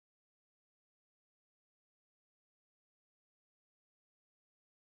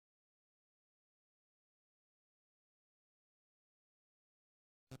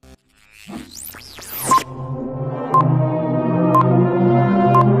You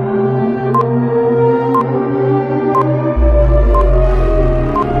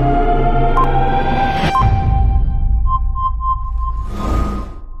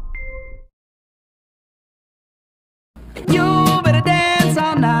better dance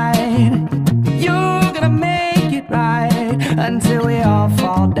all night. You're gonna make it right until we all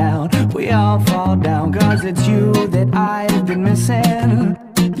fall down. We all fall down, 'cause it's you that I've been missing.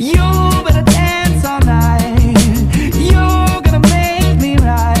 You better dance all night. You're gonna make me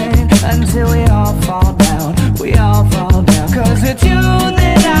right until we all fall down. We all fall down, 'cause it's you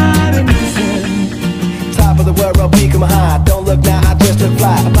that I've been missing. Top of the world, peak of my high. Don't look now, I just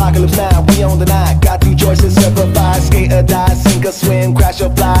fly. Apocalypse now, we on the night. Got two choices, simplify. Skate or die, sink or swim, crash or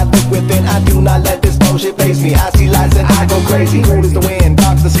fly. Look within, I do not let this bullshit face me. I see lights and I go crazy. Cold as the wind,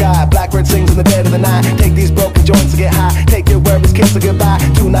 dark as the sky. Blackbird sings in the dead of the night. Take these broken joints to get high. Take your worries, kiss or goodbye.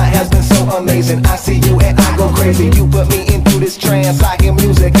 Tonight has been so amazing. I see you and I go crazy. You put me into this trance. I hear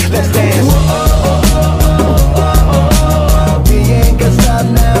music, let's dance. We ain't gonna stop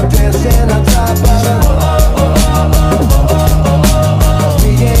now, dancing on top of the.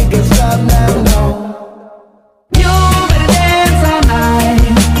 We ain't gonna stop now, no. You better dance all night.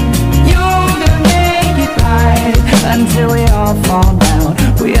 You're gonna make it right until we all fall down.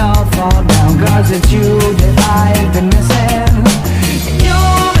 We all fall down, 'cause it's you that I've been missing. You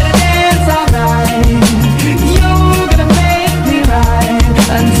better dance all night. You're gonna make me right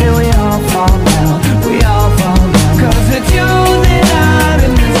until we all fall down. We all fall down, 'cause it's you that I've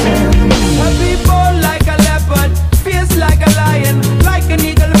been missing. Happy born like a leopard, fierce like a lion, like an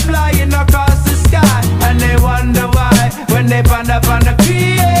eagle flying across the sky. And they wonder why when they ponder upon the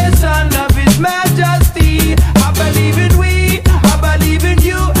creation of His Majesty. I believe in we, I believe in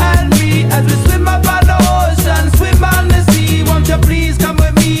you and me, as we swim up on the ocean, swim on the sea. Won't you please come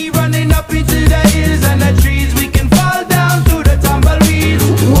with me, running up into the hills and the trees? We can fall down to the tumbleweeds.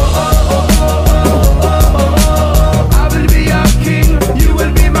 Whoa, I will be your king, you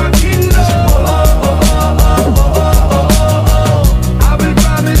will be my kingdom. I will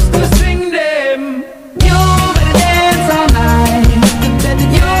promise to sing them. You better dance all night.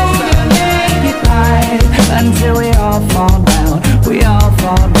 You're gonna make it right until we all fall down. We all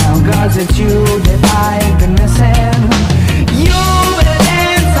fall down, 'cause it's you that I've been missing. You better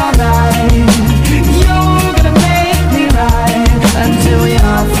dance all night. You're gonna make me right until we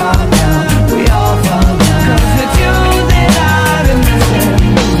all fall down. We all fall down, 'cause it's you that I've been missing.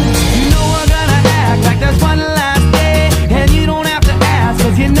 You know we're gonna act like there's one last day, and you don't have to ask,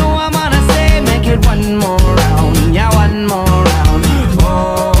 'cause you know I'm gonna say, make it one more round, yeah, one more round.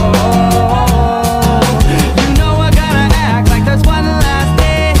 You know we're gonna act like there's one last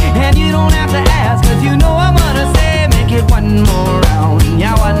day, and you don't have to ask, 'cause you know I'm gonna say, make it one more round,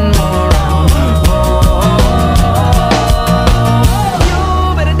 yeah, one more round. You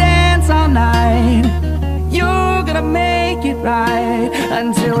better dance all night. You're gonna make it right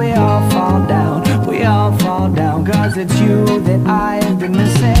until we all fall down. We all fall down, 'cause it's you that I've been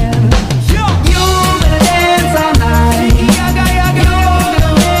missing. You better dance all night. You're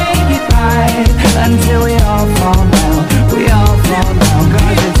gonna make it right until we all fall down. We all fall down,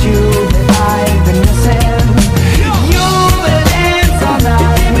 'cause it's you that I've been missing. You better dance all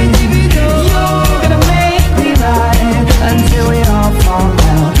night. You're gonna make me right until we all fall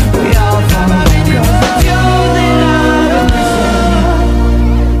down. We all fall down, 'cause it's you that I've been missing.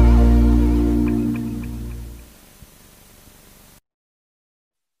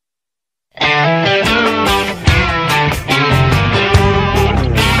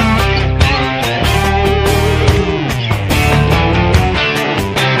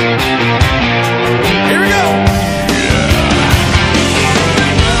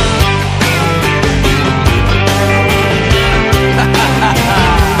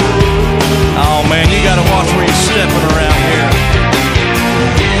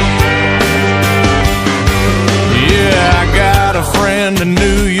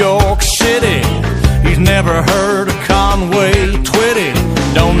 Never heard of Conway Twitty.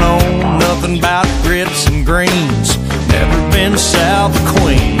 Don't know nothing about grits and greens. Never been south of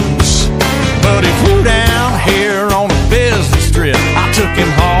Queens. But he flew down here on a business trip. I took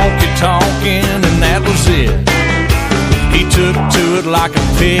him honky-tonkin' and that was it. He took to it like a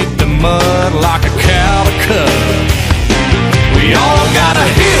pig to mud, like a cow to cud. We all got a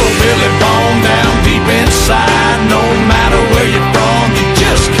hillbilly bone down deep inside. No matter where you're from, you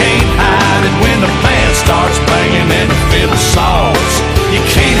just can't hide it. When the band starts banging and the fiddle saws, you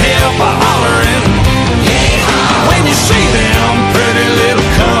can't help but hollering, yeehaw! When you see them pretty little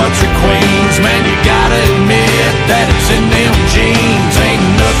country queens, man, you gotta admit that it's in them jeans. Ain't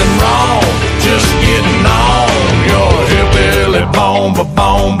nothing wrong boom, ba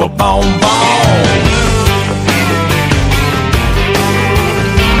boom, ba boom, boom.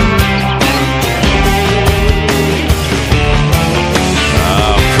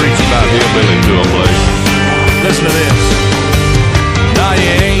 Hillbilly to a place. Listen to this. Now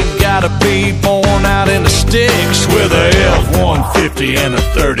you ain't gotta be born out in the sticks with a F-150 and a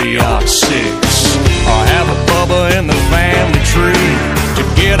 30-06, or have a Bubba in the family tree to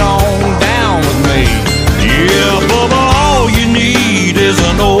get on down with me. Yeah, Bubba, all you need is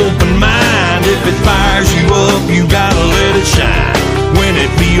an open mind. If it fires you up, you gotta let it shine. When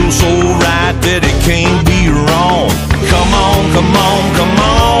it feels so right that it can't be wrong. Come on, come on, come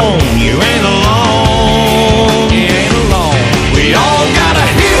on. You ain't alone. You ain't alone. We all got a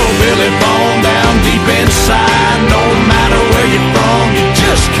hillbilly bone down deep inside. No matter where you're from, you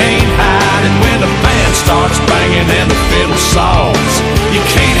just can't hide. And when the band starts banging and the fiddle saws, you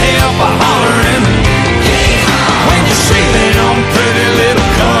can't help but hollering. When you see them pretty little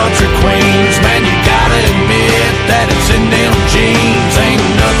country queens, man, you gotta admit that it's in them jeans. Ain't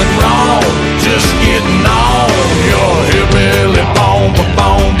nothing wrong, just getting on your hillbilly bone, ba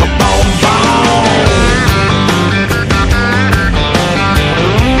bone, ba bone, bone.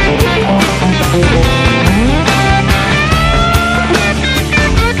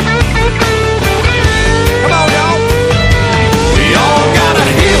 Come on, y'all. We all got a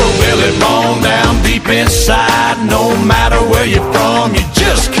hillbilly bone down deep inside. No matter where you're from, you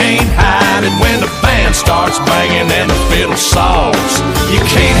just can't hide it. When the band starts banging and the fiddle saws, you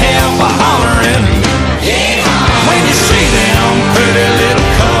can't help but hollering. When you see them pretty little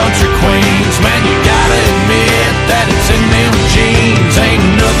country queens, man, you gotta admit that it's in them jeans. Ain't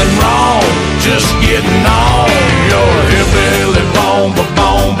nothing wrong, just getting on your hillbilly bone, ba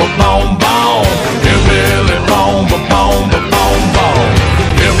bone, ba bone, bone. Hillbilly bone, ba bone, ba bone, bone.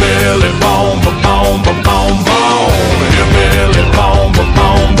 Hillbilly bone, ba bone, ba bone, bone. Hillbilly bone, ba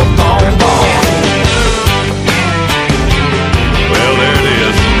bone, ba bone, bone. Well, there it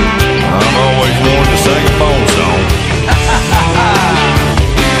is. I'm always wanting to sing a bone song.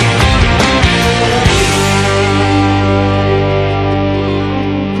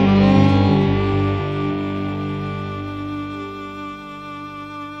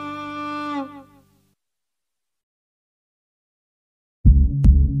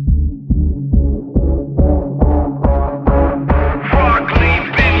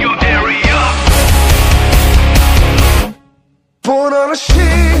 Put on a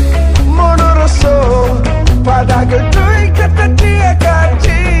sheet, 멀어서 바닥을 들이켰다 뒤에까지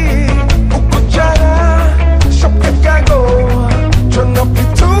웃고잖아 쉽게 까고 저 높이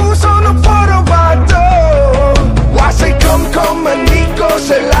두 손을 뻗어봐도 와서 컴컴한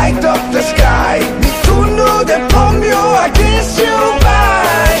이곳에 light up the sky 네 두 눈에 보며 I kiss you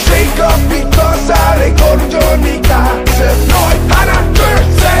bye Shake up because 아래 고르조니까 너의 하나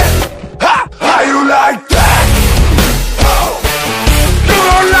둘셋 How you like that?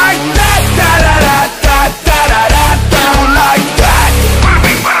 Like that, da da da da da da da da. You like that?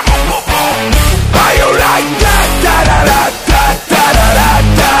 How you like that? Da da da da da da da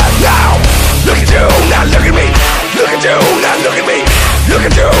da. Now, look at you, now look at me. Look at you, now look at me. Look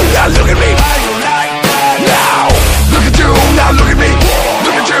at you, now look at me. How you like that? Now, look at you, now look at me.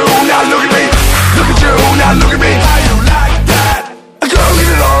 Look at you, now look at me. Look at you, now look at me. How you like that? A girl need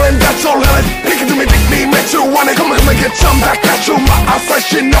it all and that's all of it. Pick it to me, pick me, make you wanna come and get some back. Got you, my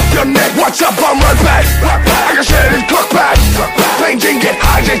freshen up your neck. What's up, I'm right back. I got shit in clock back. Plain Jane get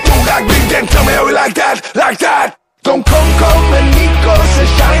high, just don't like me. Then tell me how we like that, like that. Don't come and 이곳에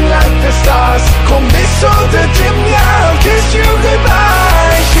shine like the stars. 공 미소도 짓냐, I'll kiss you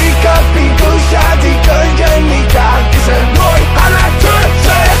goodbye. 시간이 부셔지 걸려니까 이제 너희 하나 둘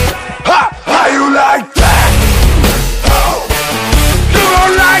셋. How you like that? You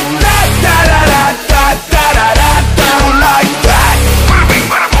don't like that, da da da da da da da. You like that?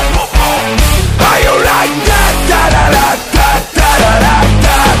 How you like that, da da da da da da da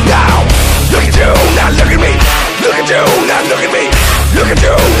da. Now, look at you, now look at me. Look at you, now look at me. Look at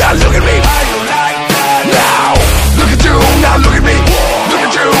you,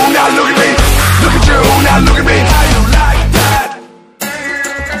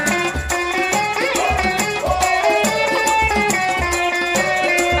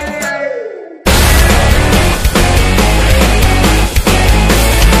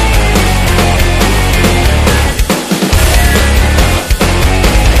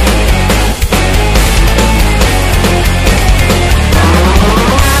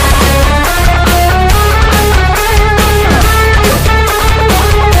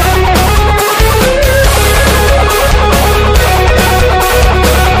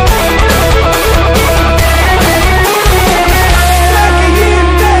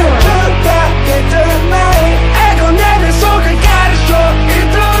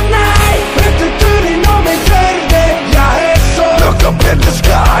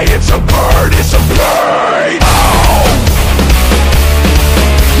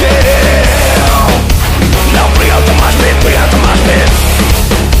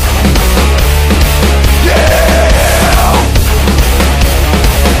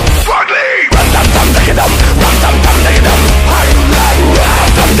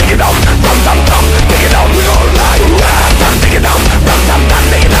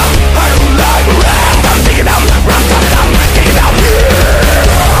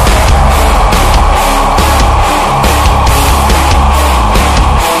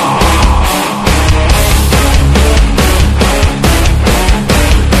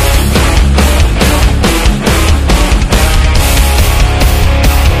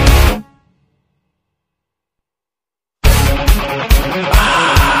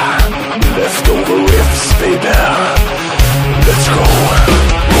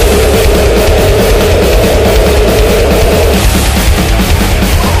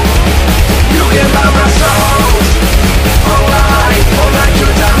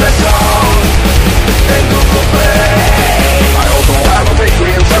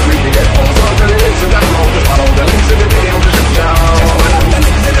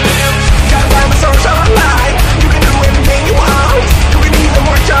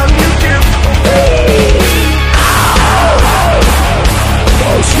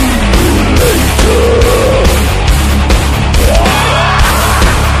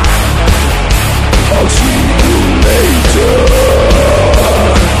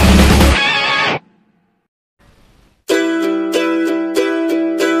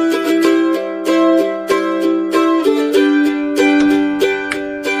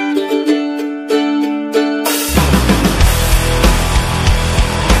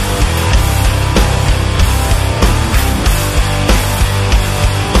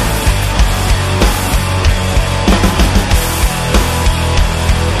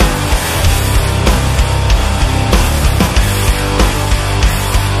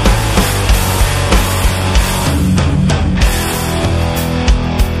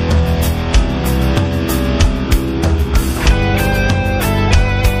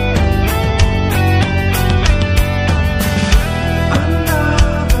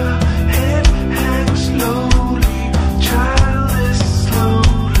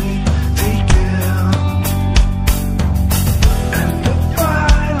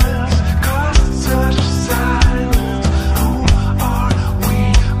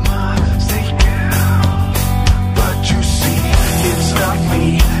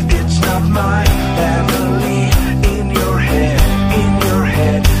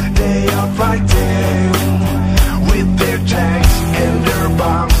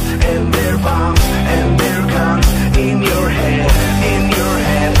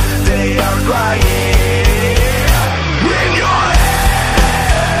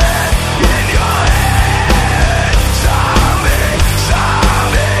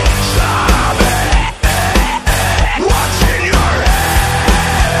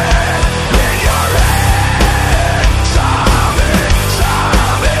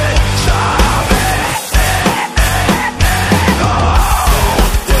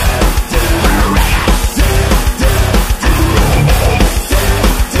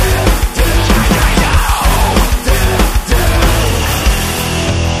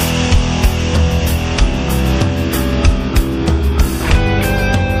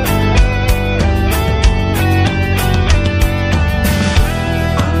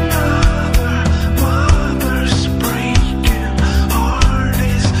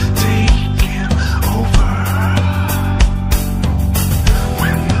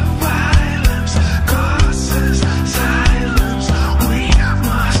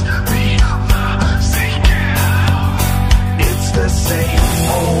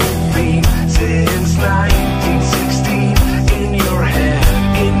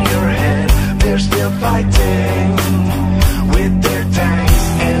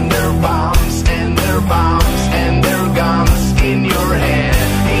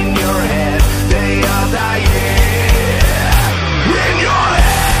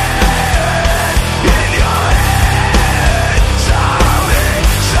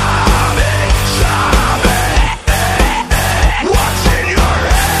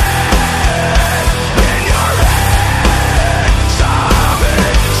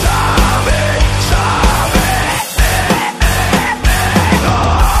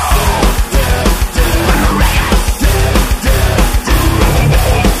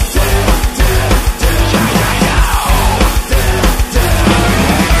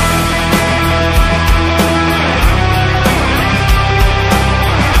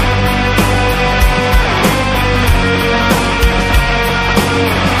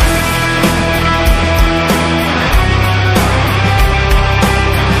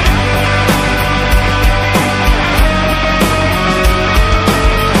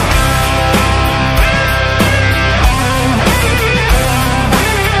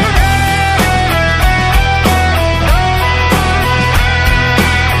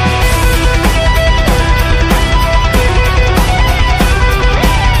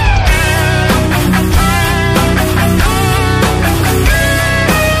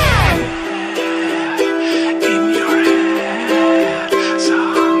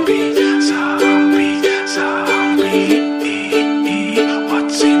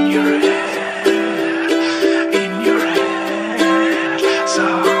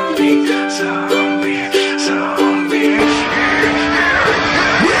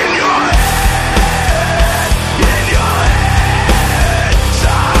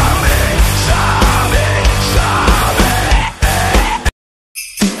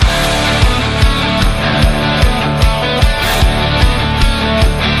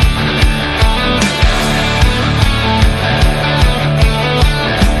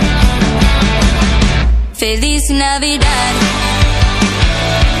 Feliz Navidad.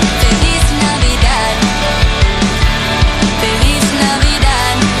 Feliz Navidad. Feliz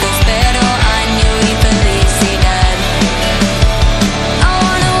Navidad. Prospero año y felicidad. I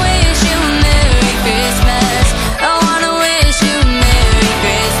wanna wish you a Merry Christmas. I wanna wish you a Merry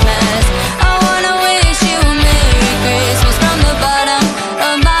Christmas. I wanna wish you a Merry Christmas from the bottom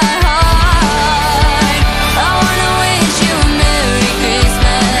of my heart. I wanna wish you a Merry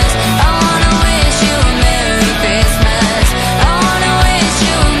Christmas. I wanna wish you a Merry Christmas. I wanna wish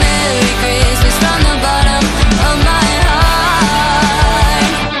you a Merry Christmas from the bottom of my heart.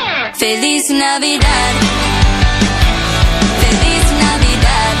 Feliz Navidad. Feliz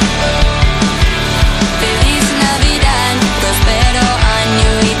Navidad. Feliz Navidad. Prospero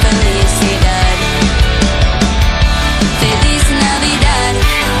año y felicidad. Feliz Navidad.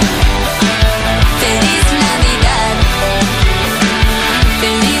 Feliz Navidad.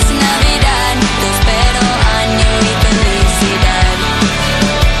 Feliz Navidad. Prospero año y felicidad.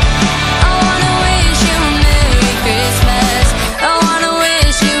 I wanna wish you a Merry Christmas. I wanna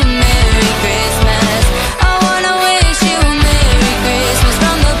wish you a Merry Christmas. I wanna wish you a Merry Christmas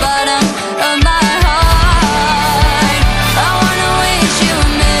from the bottom of my heart. I wanna wish you a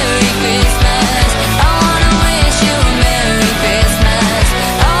Merry Christmas. I wanna wish you a Merry Christmas.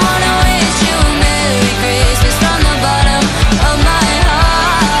 I wanna wish you a Merry Christmas from the bottom of my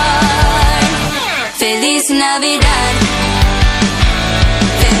heart. Feliz Navidad.